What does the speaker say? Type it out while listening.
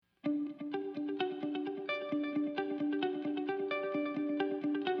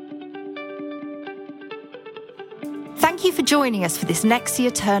Thank you for joining us for this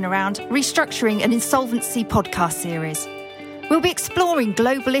Nexia Turnaround, Restructuring and Insolvency podcast series. We'll be exploring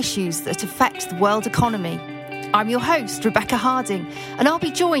global issues that affect the world economy. I'm your host, Rebecca Harding, and I'll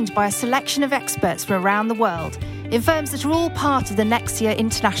be joined by a selection of experts from around the world in firms that are all part of the Nexia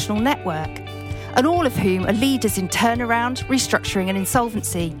International Network, and all of whom are leaders in turnaround, restructuring and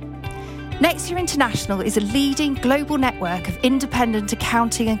insolvency. Nexia International is a leading global network of independent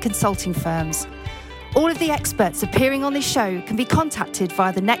accounting and consulting firms. All of the experts appearing on this show can be contacted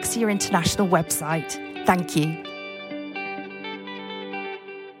via the Nexia International website. Thank you.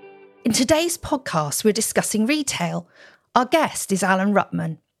 In today's podcast, we're discussing retail. Our guest is Allan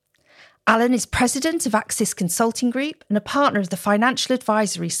Rutman. Allan is president of Axis Consulting Group and a partner of the financial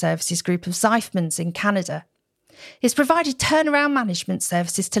advisory services group of Zeifmans in Canada. He's provided turnaround management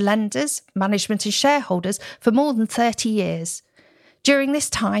services to lenders, management and shareholders for more than 30 years. During this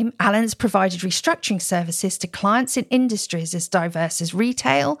time, Allan has provided restructuring services to clients in industries as diverse as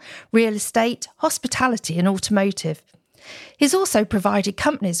retail, real estate, hospitality and automotive. He's also provided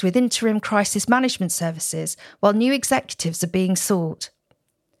companies with interim crisis management services while new executives are being sought.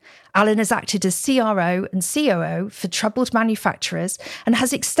 Allan has acted as CRO and COO for troubled manufacturers and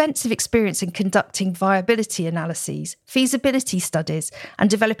has extensive experience in conducting viability analyses, feasibility studies and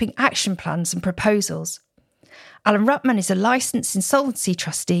developing action plans and proposals. Allan Rutman is a licensed insolvency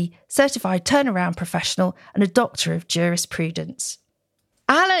trustee, certified turnaround professional and a Doctor of Jurisprudence.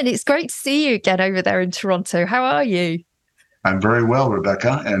 Allan, it's great to see you again over there in Toronto. How are you? I'm very well,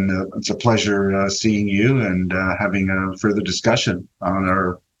 Rebecca, and it's a pleasure seeing you and having a further discussion on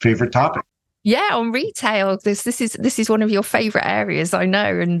our favorite topic. Yeah, on retail. This is one of your favourite areas, I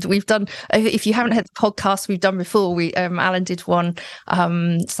know. And we've done, if you haven't heard the podcast we've done before, Allan did one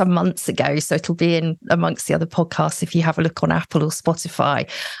some months ago, so it'll be in amongst the other podcasts if you have a look on Apple or Spotify.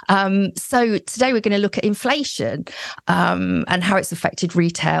 So today we're going to look at inflation and how it's affected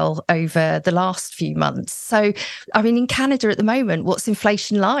retail over the last few months. So, I mean, in Canada at the moment, what's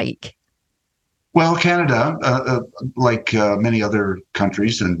inflation like? Well, Canada, like many other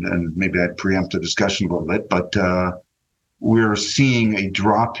countries, and maybe I'd preempt the discussion a little bit, but we're seeing a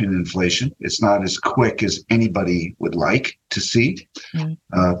drop in inflation. It's not as quick as anybody would like to see.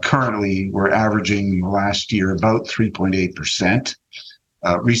 Currently, we're averaging last year about 3.8%.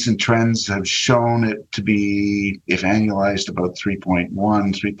 Recent trends have shown it to be, if annualized, about 3.1,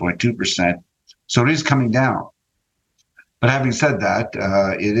 3.2%. So it is coming down. But having said that,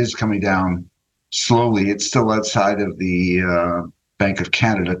 it is coming down slowly. It's still outside of the Bank of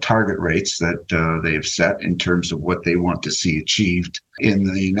Canada target rates that they have set in terms of what they want to see achieved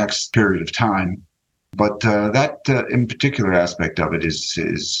in the next period of time. But that in particular aspect of it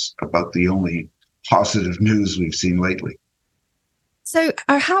is about the only positive news we've seen lately. So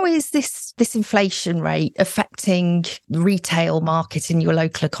how is this inflation rate affecting the retail market in your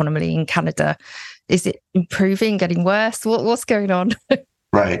local economy in Canada? Is it improving, getting worse? What's going on?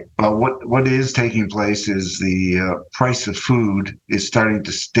 Right. Well, what is taking place is the price of food is starting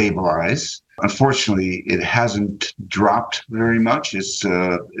to stabilize. Unfortunately, it hasn't dropped very much. It's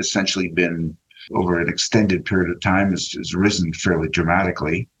essentially been, over an extended period of time, has risen fairly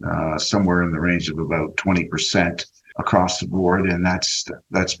dramatically, somewhere in the range of about 20% across the board, and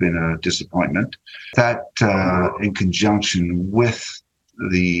that's been a disappointment. That, in conjunction with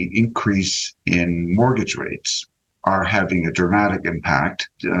the increase in mortgage rates, are having a dramatic impact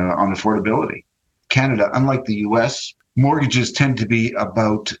on affordability. Canada, unlike the US, mortgages tend to be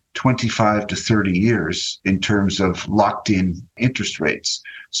about 25 to 30 years in terms of locked-in interest rates.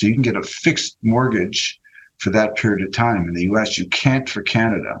 So you can get a fixed mortgage for that period of time. In the US, you can't for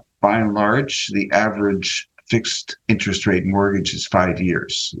Canada. By and large, the average fixed interest rate mortgage is 5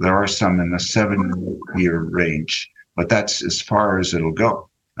 years. There are some in the 7-year range, but that's as far as it'll go.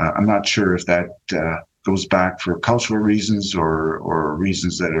 I'm not sure if that goes back for cultural reasons or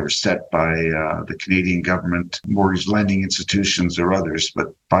reasons that are set by the Canadian government, mortgage lending institutions or others.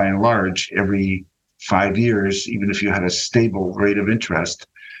 But by and large, every 5 years, even if you had a stable rate of interest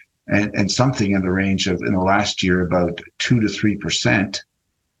and something in the range of, in the last year, about 2 to 3%,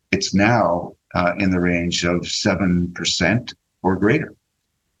 it's now in the range of 7% or greater.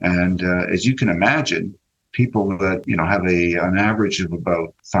 And as you can imagine, people that have an average of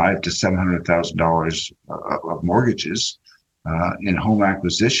about $500,000 to $700,000 of mortgages in home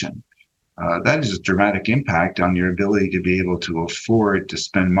acquisition, that is a dramatic impact on your ability to be able to afford to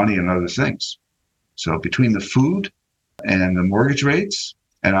spend money on other things. So between the food and the mortgage rates,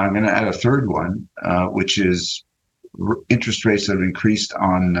 and I'm going to add a third one, which is interest rates that have increased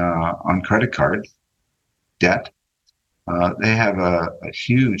on credit card debt. they have a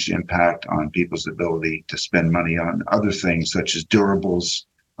huge impact on people's ability to spend money on other things such as durables,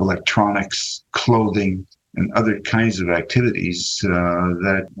 electronics, clothing, and other kinds of activities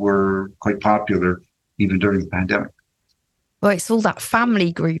that were quite popular even during the pandemic. Well, it's all that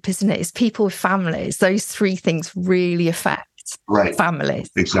family group, isn't it? It's people with families. Those three things really affect families.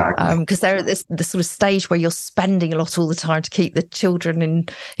 Exactly. Because they're at the sort of stage where you're spending a lot all the time to keep the children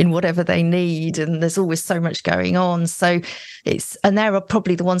in whatever they need. And there's always so much going on. So and they're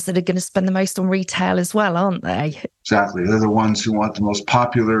probably the ones that are going to spend the most on retail as well, aren't they? Exactly. They're the ones who want the most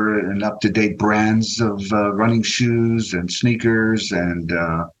popular and up-to-date brands of running shoes and sneakers and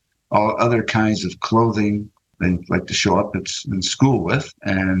all other kinds of clothing they like to show up in school with.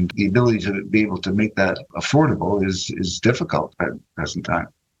 And the ability to be able to make that affordable is difficult at the present time.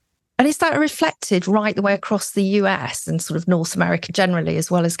 And is that reflected right the way across the US and sort of North America generally,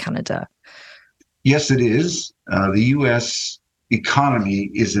 as well as Canada? Yes, it is. The U.S. economy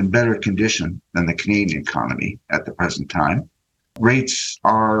is in better condition than the Canadian economy at the present time. Rates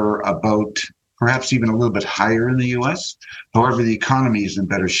are about perhaps even a little bit higher in the U.S. However, the economy is in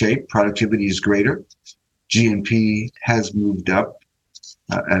better shape. Productivity is greater. GNP has moved up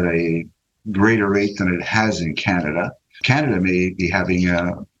at a greater rate than it has in Canada. Canada may be having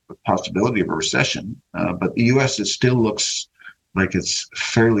a possibility of a recession, but the U.S. still looks like it's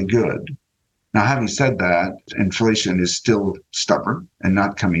fairly good. Now, having said that, inflation is still stubborn and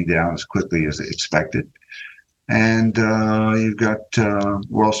not coming down as quickly as expected. And you've got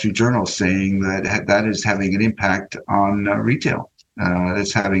Wall Street Journal saying that that is having an impact on retail.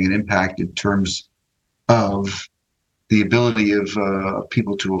 It's having an impact in terms of the ability of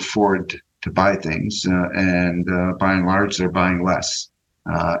people to afford to buy things. And by and large, they're buying less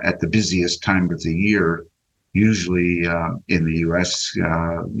at the busiest time of the year. Usually in the U.S.,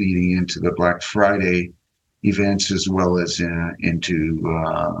 leading into the Black Friday events, as well as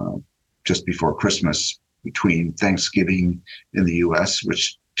into just before Christmas, between Thanksgiving in the U.S.,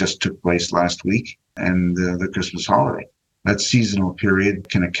 which just took place last week, and the Christmas holiday. That seasonal period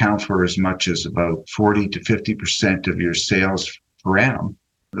can account for as much as about 40 to 50% of your sales per annum.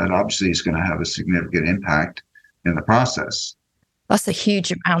 That obviously is going to have a significant impact in the process. That's a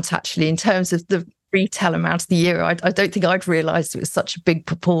huge amount, actually, in terms of the retail amount of the year. I don't think I'd realised it was such a big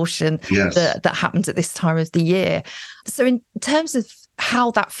proportion that happens at this time of the year. So in terms of how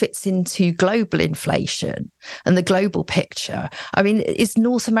that fits into global inflation and the global picture, I mean, is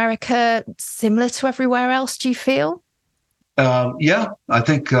North America similar to everywhere else, do you feel? Yeah, I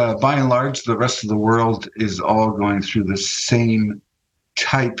think by and large, the rest of the world is all going through the same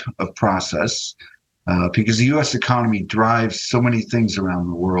type of process. Because the U.S. economy drives so many things around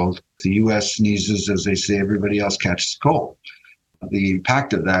the world. The U.S. sneezes, as they say, everybody else catches cold. The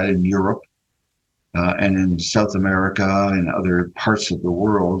impact of that in Europe and in South America and other parts of the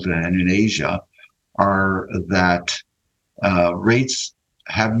world and in Asia are that rates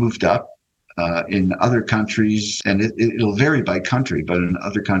have moved up. In other countries, and it'll vary by country, but in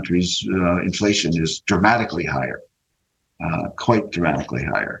other countries, inflation is dramatically higher, quite dramatically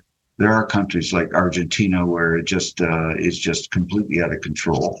higher. There are countries like Argentina where it just is just completely out of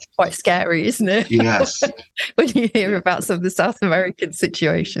control. Quite scary, isn't it? Yes. When you hear about some of the South American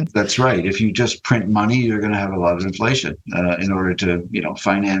situations. That's right. If you just print money, you're going to have a lot of inflation in order to,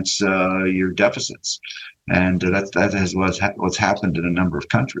 finance your deficits, and that is what's happened in a number of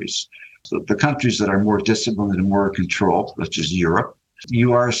countries. So the countries that are more disciplined and more control, such as Europe,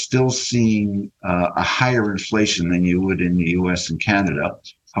 you are still seeing a higher inflation than you would in the U.S. and Canada.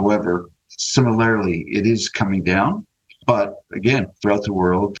 However, similarly, it is coming down. But again, throughout the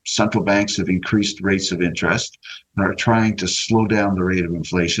world, central banks have increased rates of interest and are trying to slow down the rate of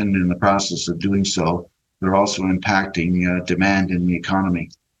inflation. In the process of doing so, they're also impacting demand in the economy.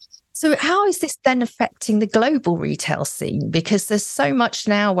 So how is this then affecting the global retail scene? Because there's so much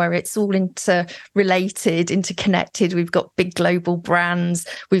now where it's all interrelated, interconnected. We've got big global brands.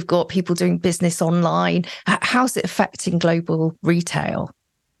 We've got people doing business online. How's it affecting global retail?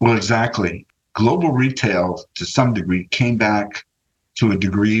 Well, exactly. Global retail, to some degree, came back to a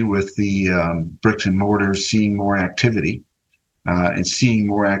degree with the bricks and mortar seeing more activity and seeing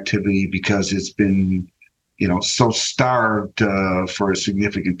more activity because it's been so starved for a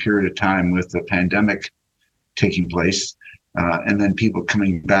significant period of time with the pandemic taking place, and then people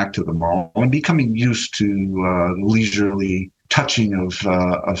coming back to the mall and becoming used to leisurely touching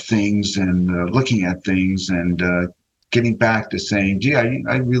of things and looking at things and getting back to saying, gee,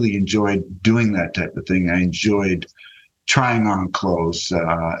 I really enjoyed doing that type of thing. I enjoyed trying on clothes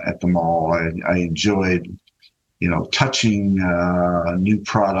at the mall. I enjoyed touching new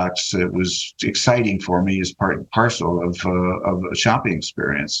products. It was exciting for me as part and parcel of a shopping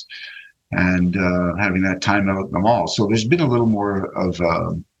experience, and having that time out in the mall. So there's been a little more of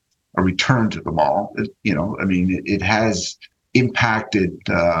a return to the mall. It has impacted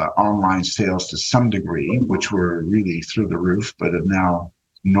online sales to some degree, which were really through the roof, but have now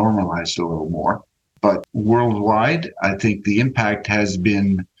normalized a little more. But worldwide, I think the impact has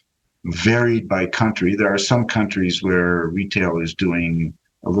been varied by country. There are some countries where retail is doing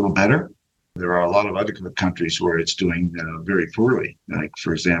a little better. There are a lot of other countries where it's doing very poorly. Like,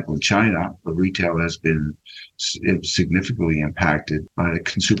 for example, in China, the retail has been significantly impacted by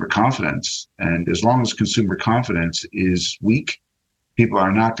consumer confidence. And as long as consumer confidence is weak, people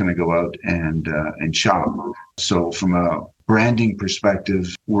are not going to go out and shop. So from a branding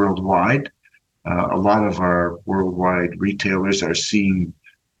perspective worldwide, a lot of our worldwide retailers are seeing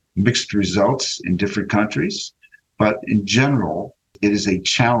mixed results in different countries. But in general, it is a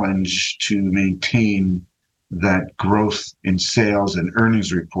challenge to maintain that growth in sales and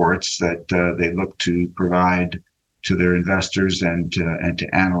earnings reports that they look to provide to their investors and to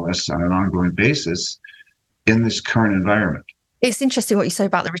analysts on an ongoing basis in this current environment. It's interesting what you say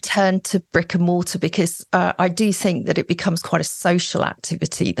about the return to brick and mortar, because I do think that it becomes quite a social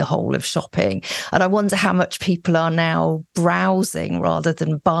activity, the whole of shopping. And I wonder how much people are now browsing rather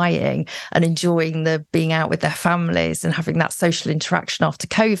than buying and enjoying the being out with their families and having that social interaction after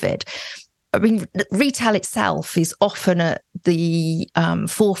COVID. I mean, retail itself is often at the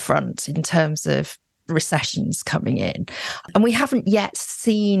forefront in terms of recessions coming in, and we haven't yet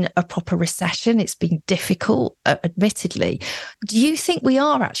seen a proper recession. It's been difficult, admittedly. Do you think we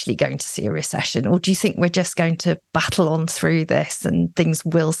are actually going to see a recession, or do you think we're just going to battle on through this and things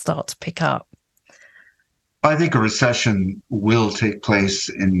will start to pick up? I think a recession will take place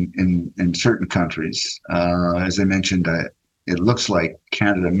in certain countries. As I mentioned, it looks like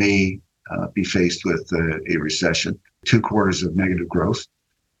Canada may be faced with a recession, 2 quarters of negative growth.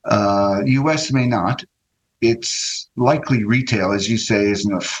 U.S. may not. It's likely retail, as you say, is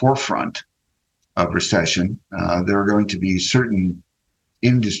in the forefront of recession. There are going to be certain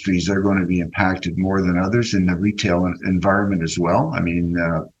industries that are going to be impacted more than others in the retail environment as well. I mean,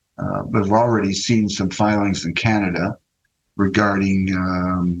 we've already seen some filings in Canada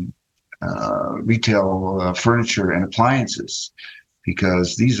regarding retail furniture and appliances,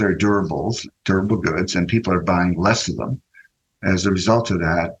 because these are durable goods, and people are buying less of them. As a result of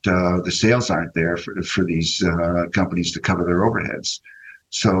that, the sales aren't there for these companies to cover their overheads.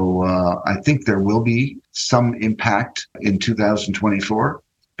 So I think there will be some impact in 2024.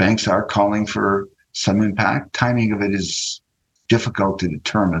 Banks are calling for some impact. Timing of it is difficult to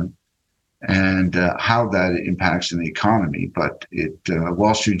determine, and how that impacts in the economy. But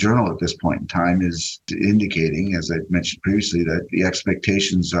Wall Street Journal at this point in time is indicating, as I mentioned previously, that the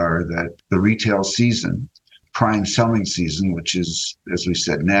expectations are that the retail season, prime selling season, which is, as we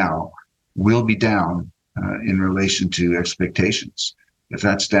said now, will be down in relation to expectations. If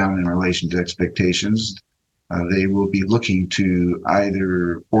that's down in relation to expectations, they will be looking to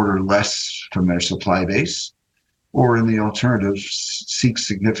either order less from their supply base, or in the alternative, seek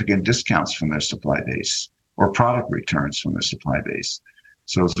significant discounts from their supply base or product returns from their supply base.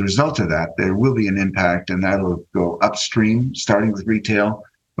 So as a result of that, there will be an impact, and that'll go upstream, starting with retail,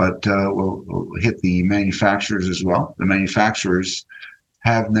 but will hit the manufacturers as well. The manufacturers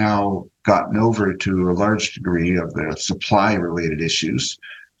have now gotten over to a large degree of the supply-related issues.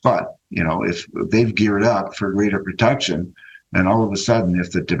 But, if they've geared up for greater production, and all of a sudden,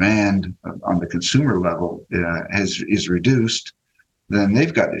 if the demand on the consumer level is reduced, then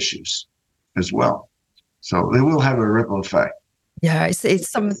they've got issues as well. So they will have a ripple effect. Yeah,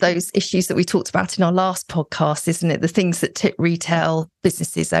 it's some of those issues that we talked about in our last podcast, isn't it? The things that tip retail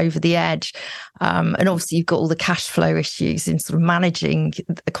businesses over the edge. And obviously, you've got all the cash flow issues in sort of managing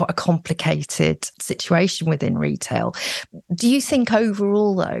quite a complicated situation within retail. Do you think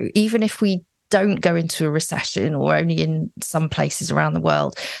overall, though, even if we don't go into a recession, or only in some places around the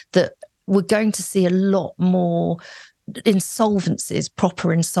world, that we're going to see a lot more insolvencies,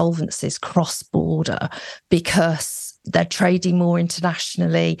 proper insolvencies cross-border, because they're trading more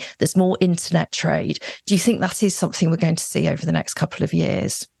internationally, there's more internet trade? Do you think that is something we're going to see over the next couple of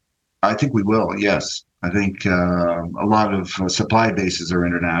years? I think we will, yes. I think a lot of supply bases are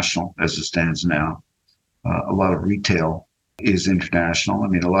international as it stands now. A lot of retail is international. I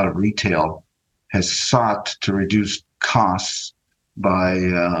mean, a lot of retail has sought to reduce costs by,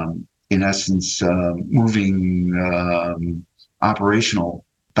 in essence, moving operational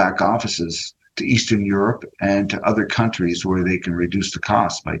back offices to Eastern Europe and to other countries where they can reduce the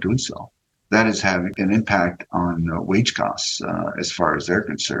cost by doing so. that is having an impact on wage costs as far as they're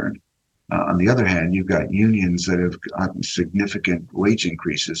concerned. On the other hand, you've got unions that have gotten significant wage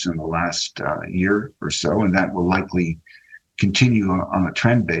increases in the last year or so, and that will likely continue on a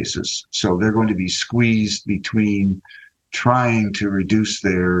trend basis. So they're going to be squeezed between trying to reduce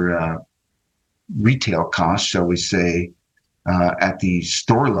their retail costs, shall we say, at the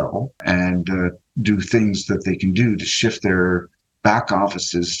store level, and do things that they can do to shift their back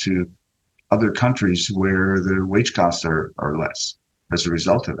offices to other countries where their wage costs are less as a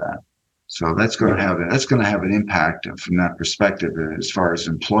result of that. So that's going to have an impact from that perspective as far as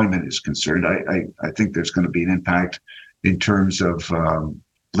employment is concerned. I think there's going to be an impact in terms of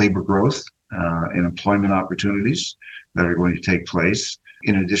labor growth and employment opportunities that are going to take place,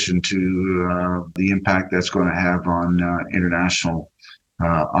 in addition to the impact that's going to have on international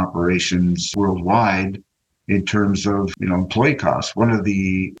operations worldwide in terms of employee costs. One of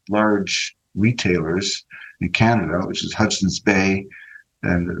the large retailers in Canada, which is Hudson's Bay,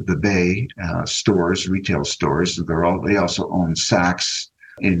 and the Bay stores, retail stores, they also own Saks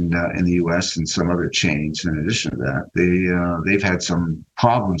in the U.S. and some other chains. In addition to that, they've had some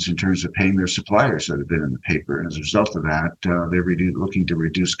problems in terms of paying their suppliers that have been in the paper. And as a result of that, they're looking to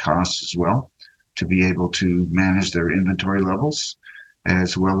reduce costs as well to be able to manage their inventory levels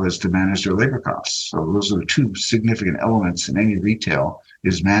as well as to manage their labor costs. So those are the two significant elements in any retail: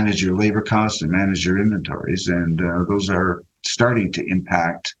 is manage your labor costs and manage your inventories. And those are starting to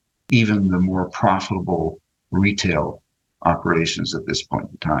impact even the more profitable retail operations at this point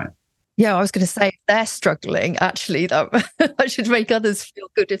in time. Yeah, I was going to say, if they're struggling, actually, that should make others feel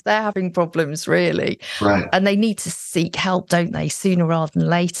good if they're having problems, really. Right. And they need to seek help, don't they, sooner rather than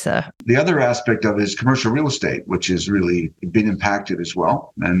later. The other aspect of it is commercial real estate, which has really been impacted as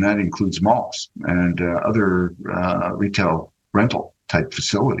well. And that includes malls and other retail rental type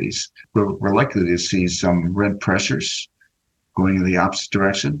facilities. We're likely to see some rent pressures going in the opposite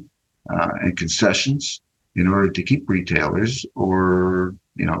direction and concessions in order to keep retailers, or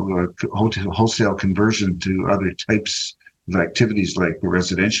wholesale conversion to other types of activities like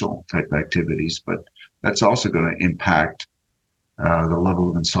residential type activities. But that's also going to impact the level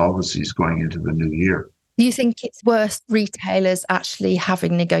of insolvencies going into the new year. Do you think it's worth retailers actually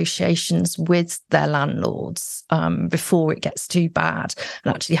having negotiations with their landlords before it gets too bad,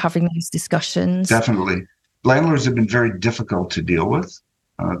 and actually having those discussions? Definitely. Landlords have been very difficult to deal with.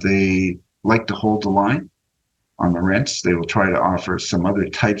 They like to hold the line on the rents. They will try to offer some other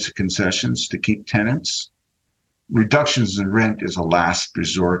types of concessions to keep tenants. Reductions in rent is a last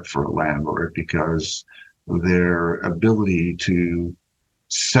resort for a landlord because their ability to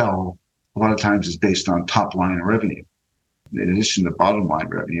sell a lot of times is based on top line revenue. In addition to bottom line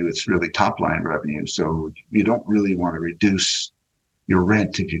revenue, it's really top line revenue. So you don't really want to reduce your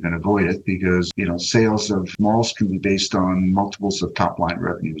rent if you can avoid it, because sales of malls can be based on multiples of top line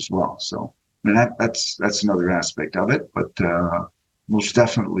revenue as well. So that's another aspect of it. But most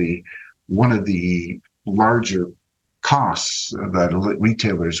definitely, one of the larger costs that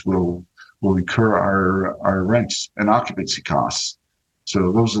retailers will incur are rents and occupancy costs.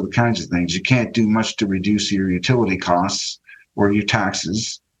 So those are the kinds of things. You can't do much to reduce your utility costs or your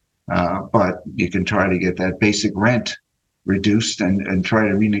taxes, but you can try to get that basic rent reduced and try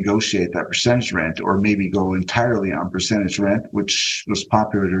to renegotiate that percentage rent, or maybe go entirely on percentage rent, which was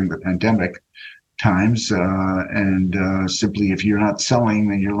popular during the pandemic times. Simply, if you're not selling,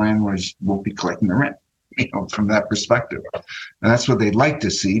 then your landlords won't be collecting the rent, from that perspective. And that's what they'd like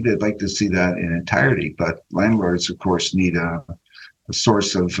to see. They'd like to see that in entirety. But landlords, of course, need a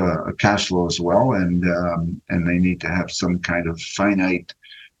source of cash flow as well, and they need to have some kind of finite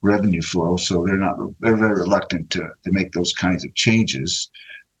revenue flow. So they're very reluctant to make those kinds of changes.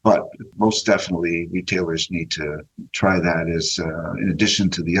 But most definitely, retailers need to try that as in addition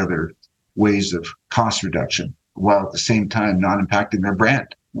to the other ways of cost reduction, while at the same time not impacting their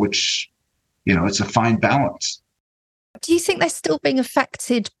brand, which, it's a fine balance. Do you think they're still being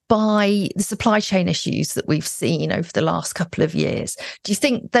affected by the supply chain issues that we've seen over the last couple of years? Do you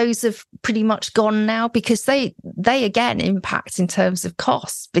think those have pretty much gone now? Because they again impact in terms of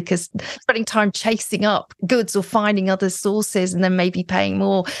costs, because spending time chasing up goods or finding other sources and then maybe paying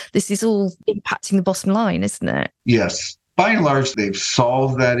more, this is all impacting the bottom line, isn't it? Yes. By and large, they've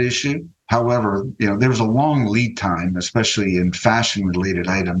solved that issue. However, there's a long lead time, especially in fashion-related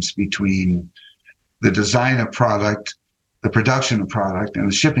items, between the design of product, the production of product, and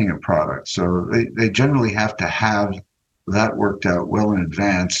the shipping of product. So they generally have to have that worked out well in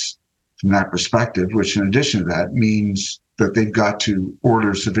advance from that perspective, which in addition to that means that they've got to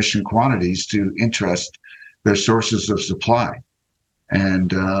order sufficient quantities to interest their sources of supply.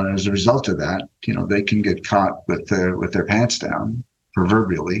 And as a result of that, they can get caught with their pants down,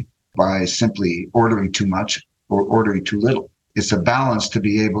 proverbially, by simply ordering too much or ordering too little. It's a balance to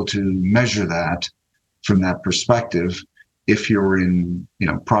be able to measure that from that perspective if you're in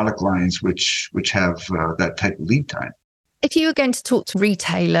product lines which have that type of lead time. If you were going to talk to a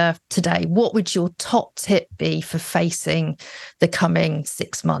retailer today, what would your top tip be for facing the coming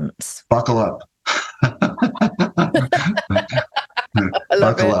 6 months? Buckle up.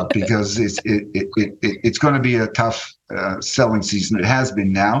 Buckle up, because it's going to be a tough selling season. It has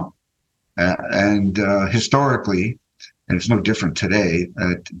been now, and historically, and it's no different today.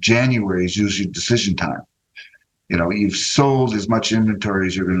 January is usually decision time. You've sold as much inventory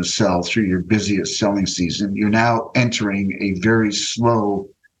as you're going to sell through your busiest selling season. You're now entering a very slow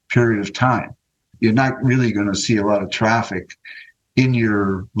period of time. You're not really going to see a lot of traffic in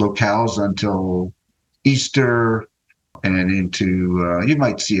your locales until Easter, and into you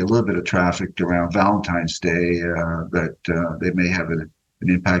might see a little bit of traffic around Valentine's Day that they may have an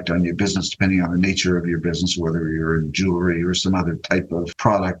impact on your business, depending on the nature of your business, whether you're in jewelry or some other type of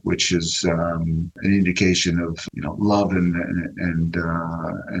product, which is an indication of love and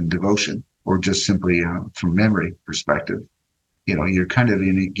devotion, or just simply from memory perspective. You're kind of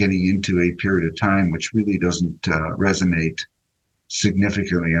getting into a period of time which really doesn't resonate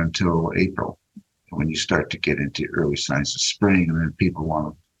significantly until April, when you start to get into early signs of spring, and then people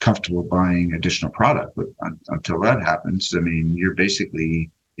want comfortable buying additional product. But until that happens, you're basically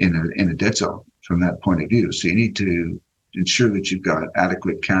in a dead zone from that point of view. So you need to ensure that you've got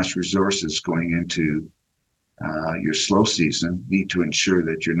adequate cash resources going into your slow season. You need to ensure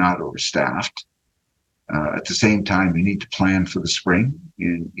that you're not overstaffed. At the same time, you need to plan for the spring.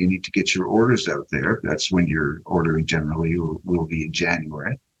 You need to get your orders out there. That's when your ordering generally will be in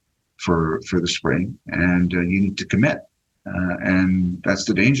January for the spring, and you need to commit. And that's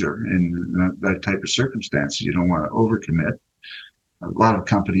the danger in that type of circumstance. You don't want to overcommit. A lot of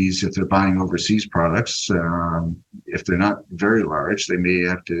companies, if they're buying overseas products, if they're not very large, they may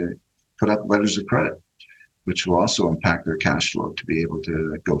have to put up letters of credit, which will also impact their cash flow to be able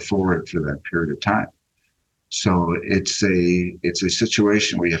to go forward for that period of time. So it's a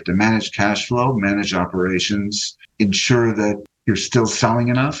situation where you have to manage cash flow, manage operations, ensure that you're still selling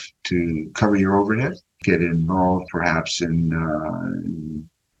enough to cover your overhead, get involved perhaps in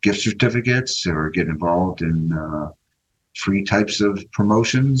gift certificates, or get involved in free types of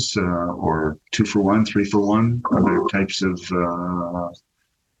promotions, or 2-for-1, 3-for-1, other types of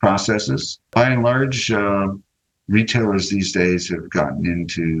processes. By and large, retailers these days have gotten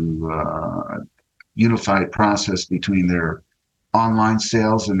into a unified process between their online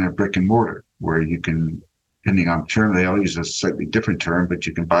sales and their brick and mortar, where you can, depending on the term, they all use a slightly different term, but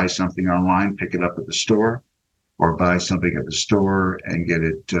you can buy something online, pick it up at the store, or buy something at the store and get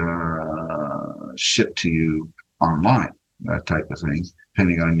it shipped to you online, that type of thing,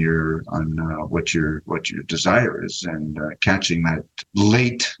 depending on what your desire is, and catching that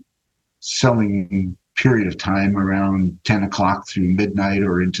late selling period of time around 10 o'clock through midnight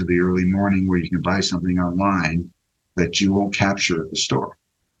or into the early morning, where you can buy something online that you won't capture at the store.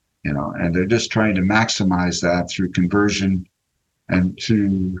 And they're just trying to maximize that through conversion and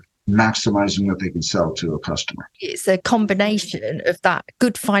through maximizing what they can sell to a customer. It's a combination of that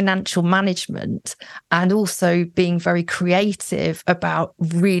good financial management and also being very creative about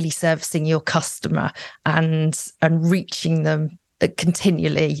really servicing your customer and reaching them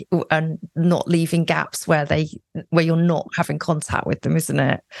continually, and not leaving gaps where you're not having contact with them, isn't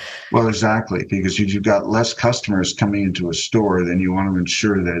it? Well, exactly, because if you've got less customers coming into a store, then you want to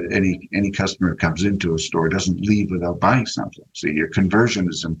ensure that any customer who comes into a store doesn't leave without buying something. So your conversion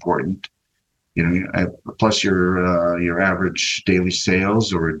is important. Plus your average daily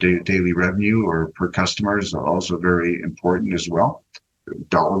sales or daily revenue or per customer is also very important as well,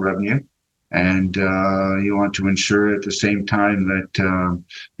 dollar revenue. And you want to ensure at the same time that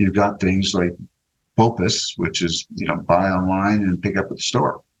you've got things like BOPUS, which is, buy online and pick up at the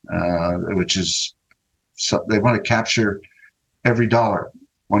store, which is, so they want to capture every dollar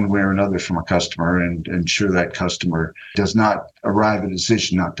one way or another from a customer and ensure that customer does not arrive at a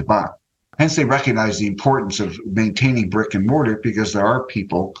decision not to buy. Hence, they recognize the importance of maintaining brick and mortar, because there are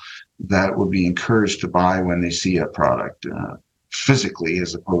people that will be encouraged to buy when they see a product physically,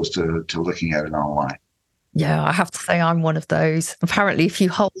 as opposed to looking at it online. Yeah, I have to say I'm one of those. Apparently, if you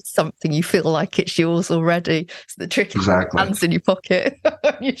hold something, you feel like it's yours already. So the trick is hands in your pocket.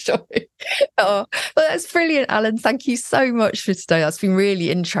 You're shopping. Oh, well, that's brilliant, Allan. Thank you so much for today. That's been really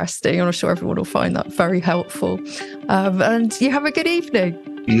interesting. I'm sure everyone will find that very helpful. And you have a good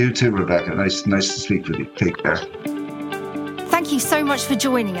evening. You too, Rebecca. Nice to speak with you. Take care. Thank Thank you so much for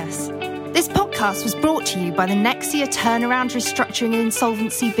joining us. This podcast was brought to you by the Nexia Turnaround Restructuring and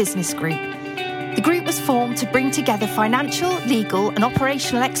Insolvency Business Group. The group was formed to bring together financial, legal and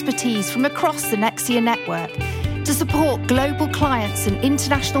operational expertise from across the Nexia network to support global clients and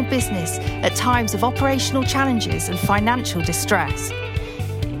international business at times of operational challenges and financial distress.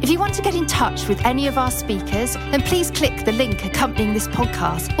 If you want to get in touch with any of our speakers, then please click the link accompanying this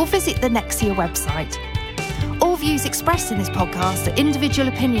podcast or visit the Nexia website. All views expressed in this podcast are individual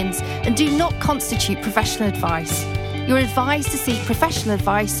opinions and do not constitute professional advice. You're advised to seek professional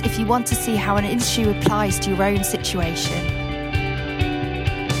advice if you want to see how an issue applies to your own situation.